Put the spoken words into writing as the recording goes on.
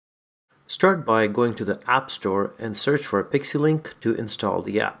Start by going to the App Store and search for Pixilink to install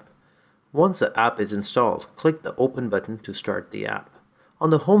the app. Once the app is installed, click the Open button to start the app. On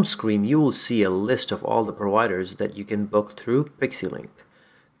the home screen, you will see a list of all the providers that you can book through Pixilink.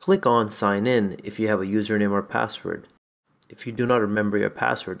 Click on Sign In if you have a username or password. If you do not remember your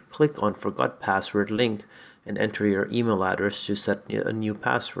password, click on Forgot Password link and enter your email address to set a new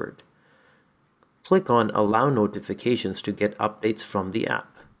password. Click on Allow Notifications to get updates from the app.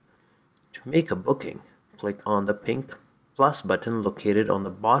 To make a booking, click on the pink plus button located on the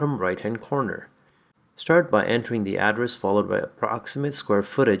bottom right-hand corner. Start by entering the address followed by approximate square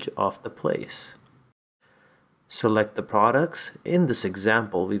footage of the place. Select the products. In this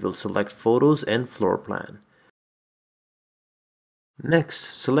example, we will select photos and floor plan.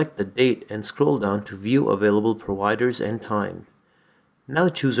 Next, select the date and scroll down to view available providers and time. Now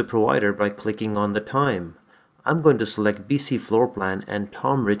choose a provider by clicking on the time. I'm going to select BC Floor Plan and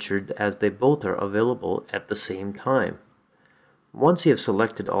Tom Richard as they both are available at the same time. Once you have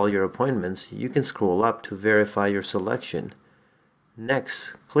selected all your appointments, you can scroll up to verify your selection.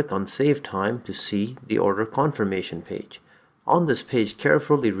 Next, click on Save Time to see the order confirmation page. On this page,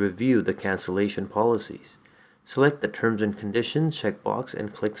 carefully review the cancellation policies. Select the Terms and Conditions checkbox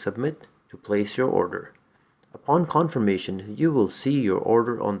and click Submit to place your order. Upon confirmation, you will see your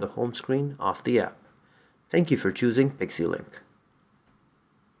order on the home screen of the app. Thank you for choosing Pixilink.